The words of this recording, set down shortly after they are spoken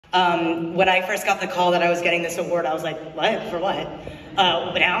When I first got the call that I was getting this award, I was like, what? For what?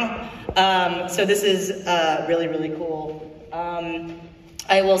 Now? So this is really, really cool.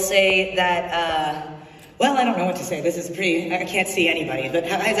 I will say that, well, I don't know what to say. This is pretty, I can't see anybody, but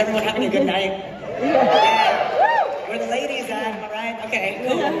is everyone having a good night? Yeah. Where the ladies at, am I right? Okay,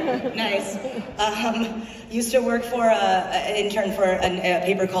 cool, nice. Used to work for, intern for a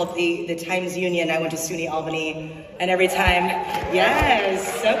paper called the Times Union. I went to SUNY Albany, and every time,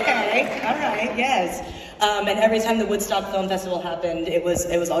 yes, okay, all right, yes. And every time the Woodstock Film Festival happened, it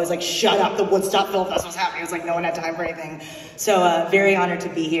was always like, shut up, the Woodstock Film Festival's happening. It was like no one had time for anything. So very honored to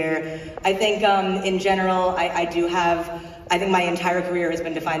be here. I think in general, I think my entire career has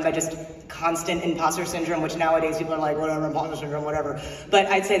been defined by just constant imposter syndrome, which nowadays people are like, whatever, imposter syndrome, whatever. But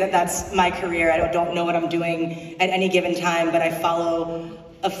I'd say that that's my career. I don't know what I'm doing at any given time, but I follow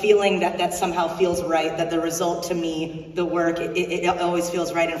a feeling that somehow feels right, that the result to me, the work, it always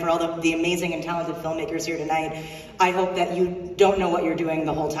feels right. And for all the amazing and talented filmmakers here tonight, I hope that you don't know what you're doing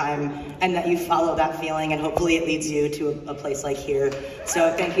the whole time and that you follow that feeling, and hopefully it leads you to a place like here.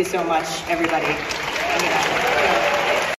 So thank you so much, everybody. Yeah.